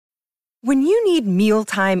When you need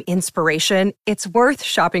mealtime inspiration, it's worth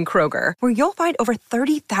shopping Kroger, where you'll find over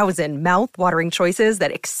 30,000 mouth-watering choices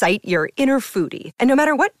that excite your inner foodie. And no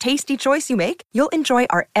matter what tasty choice you make, you'll enjoy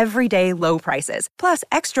our everyday low prices, plus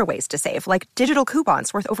extra ways to save, like digital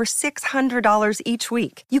coupons worth over $600 each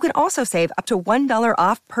week. You can also save up to $1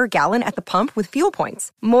 off per gallon at the pump with fuel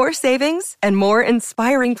points. More savings and more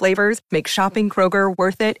inspiring flavors make shopping Kroger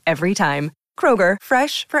worth it every time. Kroger,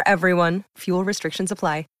 fresh for everyone. Fuel restrictions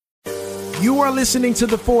apply. You are listening to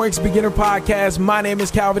the Forex Beginner Podcast. My name is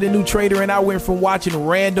Calvin, the new trader, and I went from watching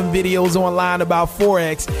random videos online about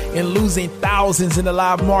Forex and losing thousands in the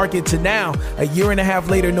live market to now, a year and a half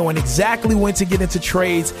later, knowing exactly when to get into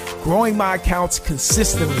trades, growing my accounts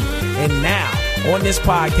consistently. And now, on this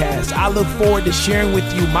podcast, I look forward to sharing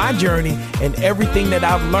with you my journey and everything that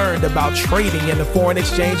I've learned about trading in the foreign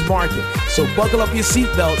exchange market. So buckle up your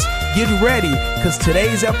seatbelts, get ready, because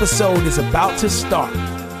today's episode is about to start.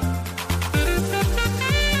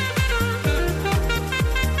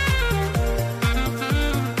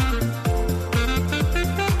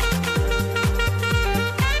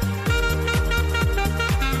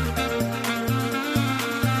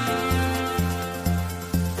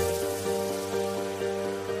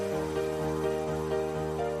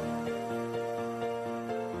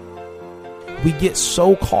 We get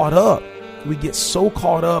so caught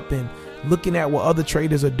up. In looking at what other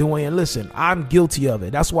traders are doing. And listen, I'm guilty of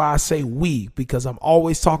it. That's why I say we, because I'm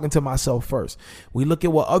always talking to myself first. We look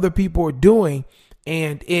at what other people are doing,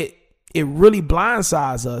 and it really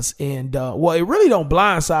blindsides us. And it really don't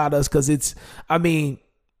blindside us, because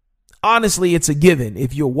honestly, it's a given.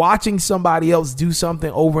 If you're watching somebody else do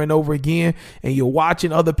something over and over again, and you're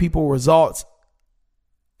watching other people's results,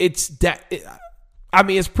 it's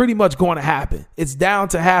pretty much going to happen. It's down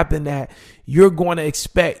to happen that you're going to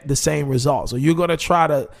expect the same results, or you're going to try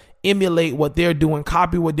to emulate what they're doing,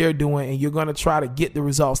 copy what they're doing, and you're going to try to get the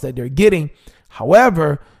results that they're getting.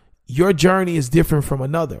 However, your journey is different from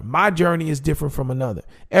another. My journey is different from another.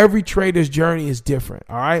 Every trader's journey is different.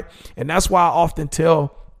 All right. And that's why I often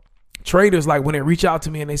tell traders, like when they reach out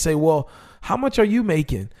to me and they say, well, how much are you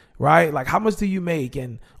making? Right? Like, how much do you make?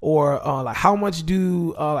 Or like, how much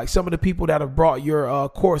do like some of the people that have brought your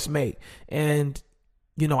course make? And,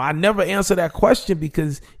 I never answer that question,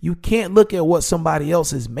 because you can't look at what somebody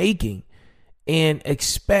else is making and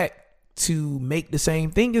expect to make the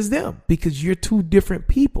same thing as them, because you're two different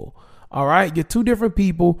people. All right. You're two different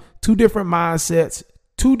people, two different mindsets,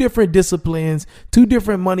 two different disciplines, two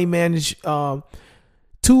different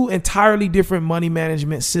two entirely different money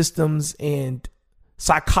management systems and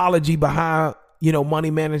psychology behind,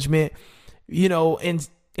 money management, and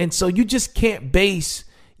so you just can't base,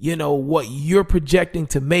 what you're projecting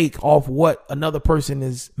to make off what another person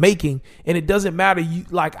is making. And it doesn't matter.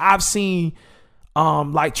 I've seen,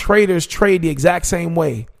 traders trade the exact same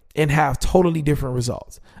way and have totally different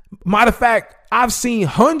results. Matter of fact, I've seen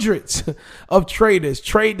hundreds of traders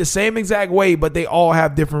trade the same exact way, but they all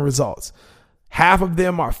have different results. Half of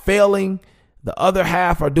them are failing. The other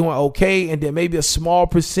half are doing okay. And then maybe a small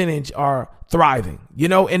percentage are thriving,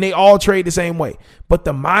 and they all trade the same way, but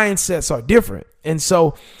the mindsets are different. And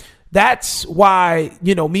so that's why,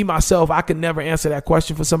 me, myself, I could never answer that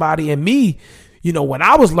question for somebody. And me, when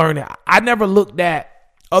I was learning, I never looked at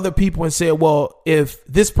other people and said, well, if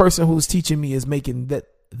this person who's teaching me is making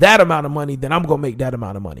that amount of money, then I'm going to make that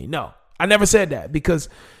amount of money. No, I never said that, because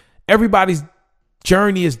everybody's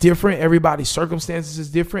journey is different. Everybody's circumstances is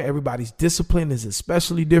different. Everybody's discipline is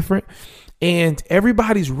especially different. And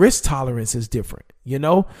everybody's risk tolerance is different,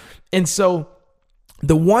 And so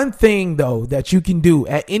the one thing, though, that you can do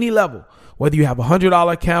at any level, whether you have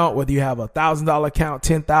 $100 account, whether you have $1,000 account,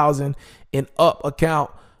 10,000 and up account,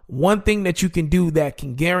 one thing that you can do that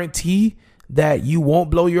can guarantee that you won't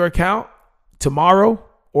blow your account tomorrow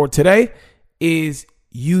or today is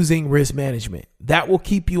using risk management. That will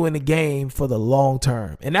keep you in the game for the long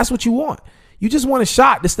term. And that's what you want. You just want a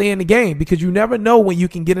shot to stay in the game, because you never know when you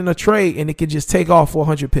can get in a trade and it can just take off for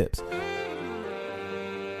 100 pips.